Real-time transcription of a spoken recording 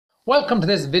Welcome to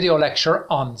this video lecture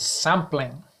on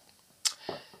sampling.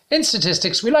 In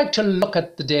statistics, we like to look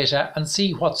at the data and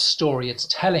see what story it's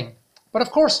telling. But of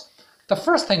course, the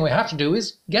first thing we have to do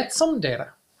is get some data.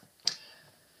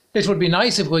 It would be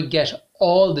nice if we could get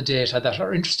all the data that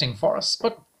are interesting for us,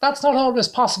 but that's not always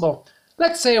possible.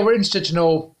 Let's say we're interested to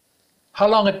know how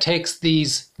long it takes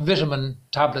these vitamin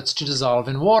tablets to dissolve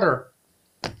in water.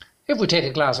 If we take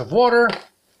a glass of water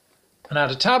and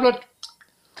add a tablet,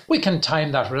 we can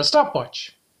time that with a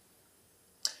stopwatch.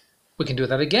 We can do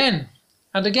that again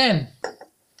and again.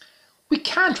 We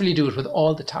can't really do it with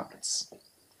all the tablets.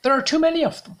 There are too many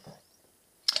of them.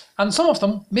 And some of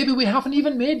them maybe we haven't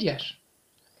even made yet.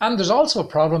 And there's also a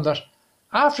problem that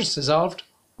after it's dissolved,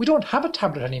 we don't have a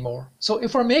tablet anymore. So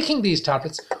if we're making these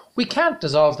tablets, we can't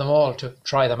dissolve them all to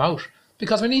try them out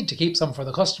because we need to keep some for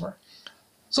the customer.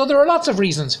 So there are lots of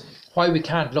reasons why we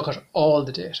can't look at all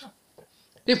the data.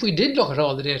 If we did look at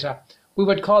all the data, we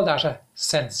would call that a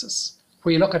census,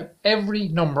 where you look at every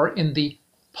number in the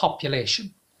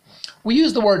population. We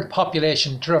use the word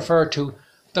population to refer to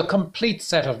the complete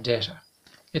set of data.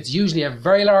 It's usually a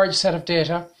very large set of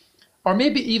data, or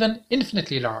maybe even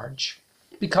infinitely large,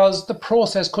 because the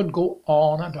process could go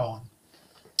on and on.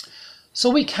 So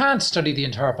we can't study the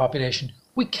entire population.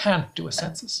 We can't do a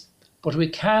census, but we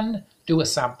can do a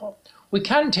sample. We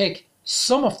can take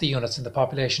some of the units in the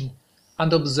population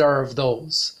and observe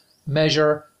those,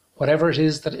 measure whatever it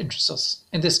is that interests us.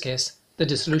 In this case, the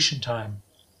dissolution time.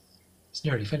 It's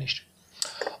nearly finished.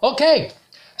 Okay,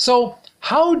 so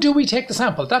how do we take the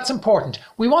sample? That's important.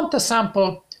 We want the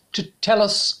sample to tell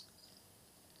us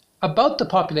about the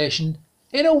population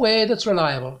in a way that's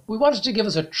reliable. We want it to give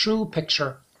us a true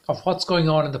picture of what's going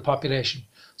on in the population.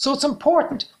 So it's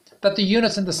important that the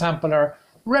units in the sample are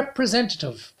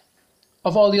representative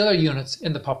of all the other units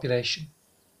in the population.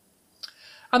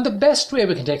 And the best way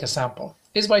we can take a sample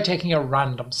is by taking a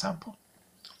random sample.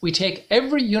 We take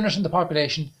every unit in the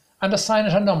population and assign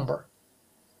it a number.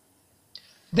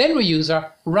 Then we use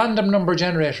a random number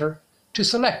generator to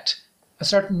select a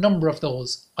certain number of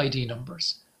those ID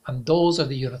numbers. And those are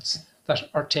the units that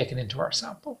are taken into our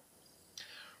sample.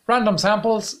 Random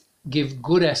samples give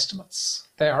good estimates.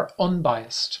 They are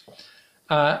unbiased.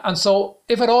 And so,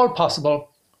 if at all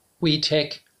possible, we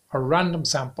take a random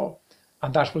sample,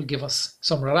 and that will give us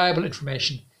some reliable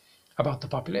information about the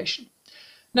population.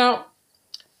 Now,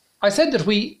 I said that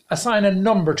we assign a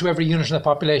number to every unit in the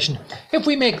population. If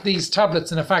we make these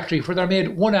tablets in a factory where they're made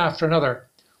one after another,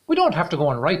 we don't have to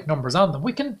go and write numbers on them.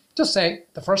 We can just say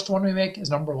the first one we make is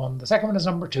number 1, the second one is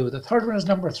number 2, the third one is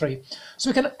number 3.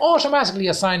 So we can automatically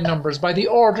assign numbers by the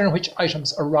order in which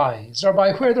items arise, or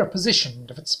by where they're positioned,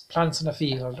 if it's plants in a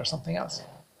field or something else.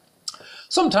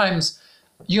 Sometimes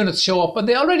units show up and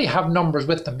they already have numbers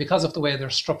with them because of the way they're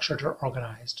structured or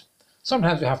organized.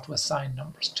 Sometimes we have to assign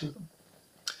numbers to them.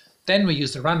 Then we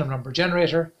use the random number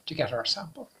generator to get our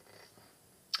sample.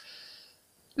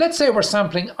 Let's say we're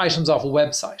sampling items off a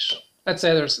website. Let's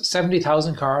say there's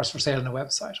 70,000 cars for sale on a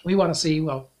website. We want to see,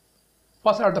 well,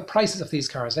 what are the prices of these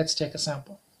cars? Let's take a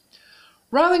sample.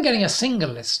 Rather than getting a single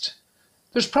list,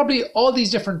 there's probably all these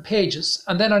different pages,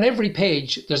 and then on every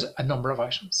page there's a number of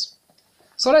items.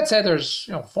 So let's say there's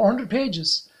 400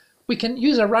 pages. We can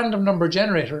use a random number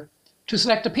generator to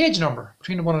select a page number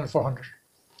between 1 and 400.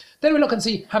 Then we look and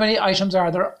see how many items are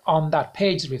there on that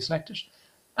page that we've selected.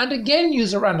 And again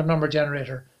use a random number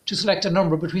generator to select a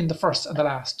number between the first and the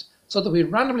last, so that we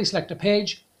randomly select a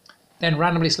page, then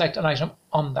randomly select an item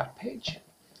on that page.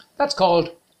 That's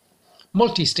called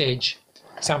multi-stage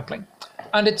sampling.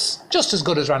 And it's just as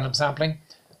good as random sampling.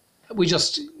 We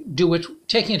just do it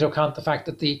taking into account the fact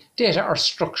that the data are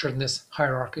structured in this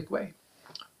hierarchic way.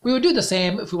 We would do the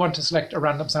same if we want to select a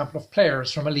random sample of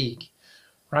players from a league.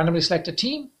 Randomly select a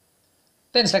team,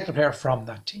 then select a player from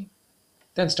that team.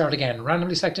 Then start again,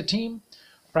 randomly select a team,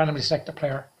 randomly select a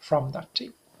player from that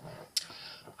team.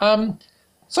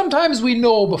 Sometimes we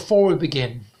know before we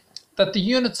begin that the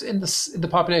units in the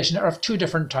population are of two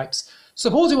different types.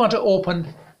 Suppose we want to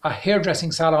open a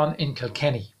hairdressing salon in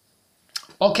Kilkenny.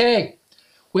 Okay,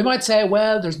 we might say,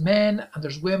 well, there's men and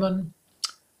there's women,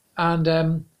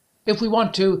 and if we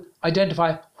want to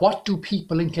identify what do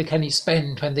people in Kilkenny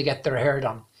spend when they get their hair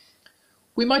done,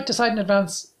 we might decide in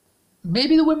advance,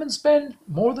 maybe the women spend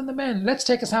more than the men. Let's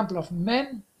take a sample of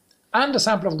men and a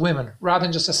sample of women, rather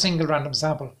than just a single random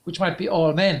sample, which might be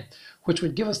all men, which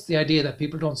would give us the idea that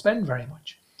people don't spend very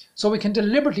much. So we can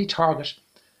deliberately target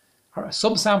a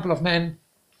subsample of men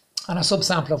and a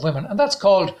subsample of women, and that's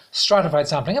called stratified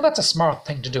sampling, and that's a smart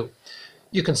thing to do.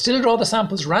 You can still draw the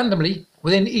samples randomly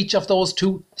within each of those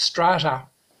two strata.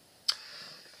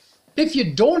 If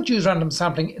you don't use random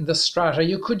sampling in the strata,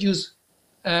 you could use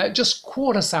just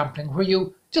quota sampling, where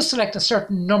you just select a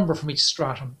certain number from each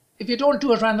stratum. If you don't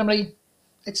do it randomly,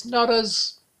 it's not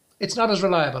as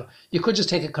reliable. You could just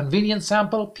take a convenient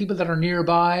sample, people that are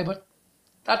nearby, but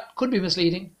that could be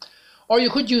misleading. Or you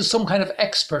could use some kind of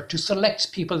expert to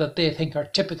select people that they think are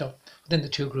typical within the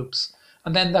two groups.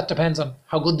 And then that depends on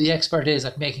how good the expert is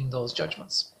at making those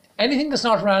judgments. Anything that's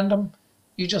not random,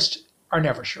 you just are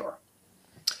never sure.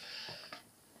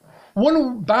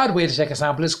 One bad way to take a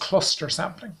sample is cluster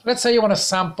sampling. Let's say you want to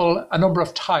sample a number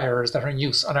of tyres that are in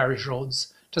use on Irish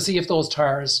roads to see if those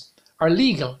tyres are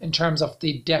legal in terms of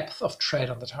the depth of tread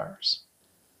on the tyres.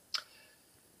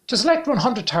 To select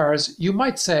 100 tyres, you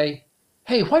might say,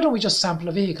 hey, why don't we just sample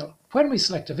a vehicle? When we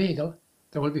select a vehicle,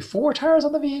 there will be 4 tyres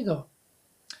on the vehicle.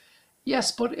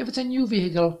 Yes, but if it's a new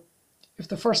vehicle, if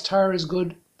the first tyre is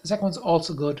good, the second one's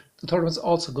also good, the third one's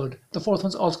also good, the fourth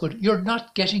one's also good, you're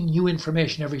not getting new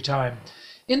information every time.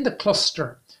 In the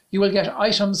cluster, you will get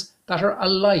items that are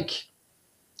alike.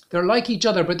 They're like each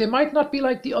other, but they might not be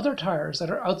like the other tyres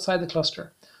that are outside the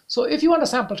cluster. So if you want to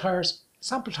sample tyres,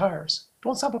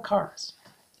 don't sample cars.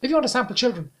 If you want to sample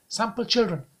children,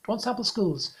 don't sample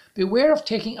schools. Beware of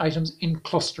taking items in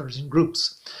clusters, in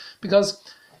groups, because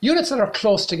units that are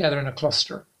close together in a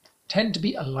cluster tend to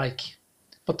be alike,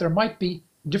 but there might be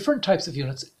different types of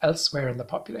units elsewhere in the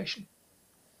population.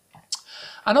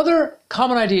 Another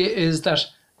common idea is that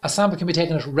a sample can be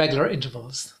taken at regular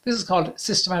intervals. This is called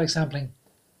systematic sampling,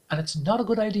 and it's not a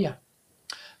good idea.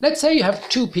 Let's say you have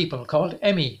 2 people called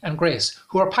Emmy and Grace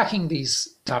who are packing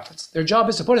these tablets. Their job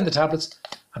is to put in the tablets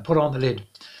and put on the lid.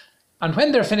 And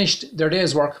when they're finished their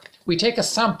day's work, we take a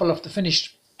sample of the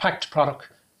finished packed product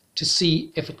to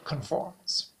see if it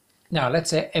conforms. Now, let's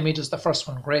say Emmy does the first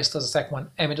one, Grace does the second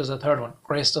one, Emmy does the third one,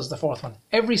 Grace does the fourth one.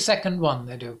 Every second one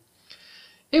they do.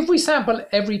 If we sample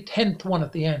every 10th one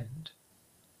at the end,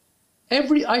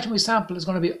 every item we sample is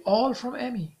going to be all from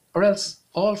Emmy, or else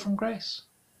all from Grace.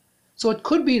 So it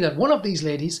could be that one of these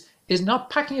ladies is not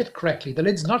packing it correctly, the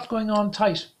lid's not going on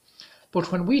tight.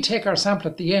 But when we take our sample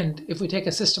at the end, if we take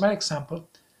a systematic sample,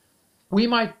 we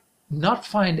might not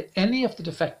find any of the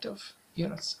defective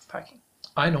units of packing.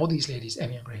 I know these ladies,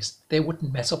 Emmy and Grace, they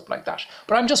wouldn't mess up like that.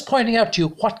 But I'm just pointing out to you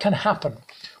what can happen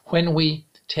when we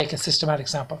take a systematic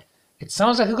sample. It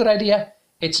sounds like a good idea.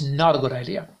 It's not a good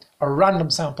idea. A random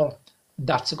sample,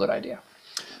 that's a good idea.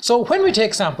 So when we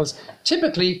take samples,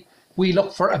 typically we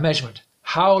look for a measurement.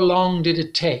 How long did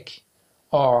it take?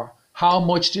 Or how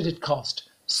much did it cost?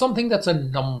 Something that's a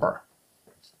number.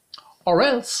 Or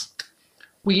else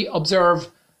we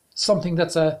observe something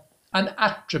that's an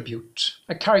attribute,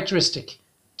 a characteristic,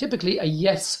 typically a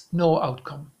yes-no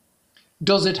outcome.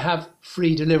 Does it have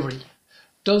free delivery?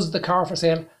 Does the car for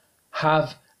sale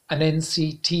have an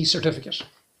NCT certificate?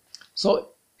 So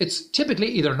it's typically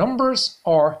either numbers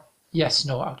or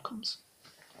yes-no outcomes.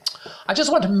 I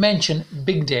just want to mention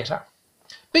big data.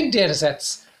 Big data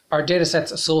sets are data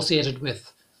sets associated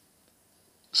with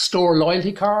store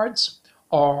loyalty cards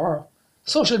or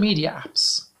social media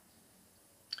apps.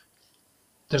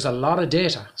 There's a lot of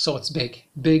data, so it's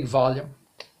big volume.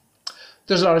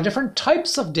 There's a lot of different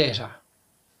types of data.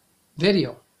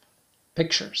 Video,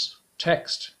 pictures,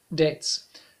 text, dates.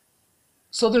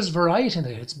 So there's variety in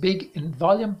it. It's big in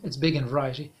volume, it's big in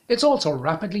variety. It's also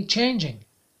rapidly changing.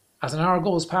 As an hour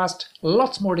goes past,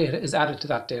 lots more data is added to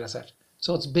that data set.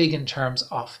 So it's big in terms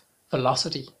of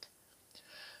velocity.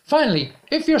 Finally,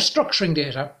 if you're structuring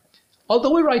data,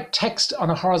 although we write text on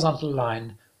a horizontal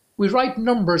line, we write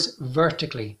numbers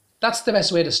vertically. That's the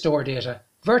best way to store data,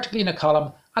 vertically in a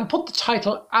column, and put the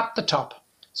title at the top.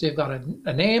 So you've got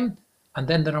a name and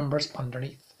then the numbers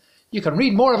underneath. You can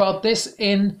read more about this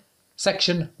in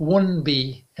section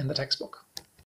 1B in the textbook.